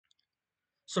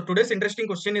So today's interesting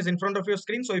question is in front of your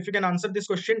screen. So if you can answer this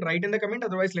question, write in the comment.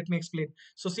 Otherwise, let me explain.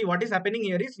 So see what is happening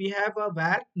here is we have a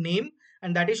var name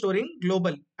and that is storing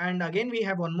global. And again, we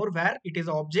have one more var. It is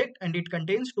object and it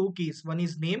contains two keys. One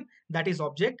is name, that is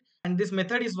object. And this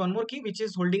method is one more key which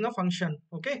is holding a function.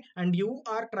 Okay. And you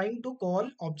are trying to call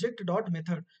object dot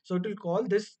method. So it will call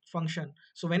this function.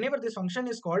 So whenever this function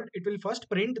is called, it will first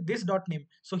print this dot name.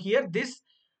 So here this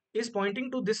is pointing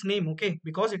to this name, okay,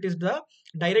 because it is the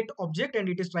direct object and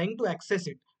it is trying to access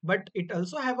it, but it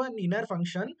also have an inner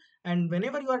function. And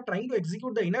whenever you are trying to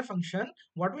execute the inner function,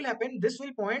 what will happen, this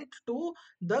will point to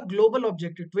the global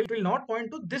object, it will not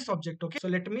point to this object. Okay, so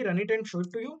let me run it and show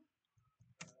it to you.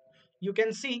 You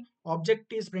can see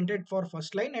object is printed for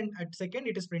first line and at second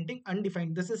it is printing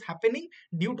undefined. This is happening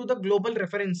due to the global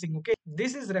referencing. Okay,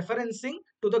 this is referencing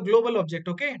to the global object,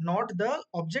 okay, not the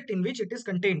object in which it is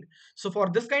contained. So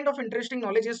for this kind of interesting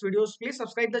knowledge videos, please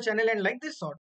subscribe the channel and like this sort.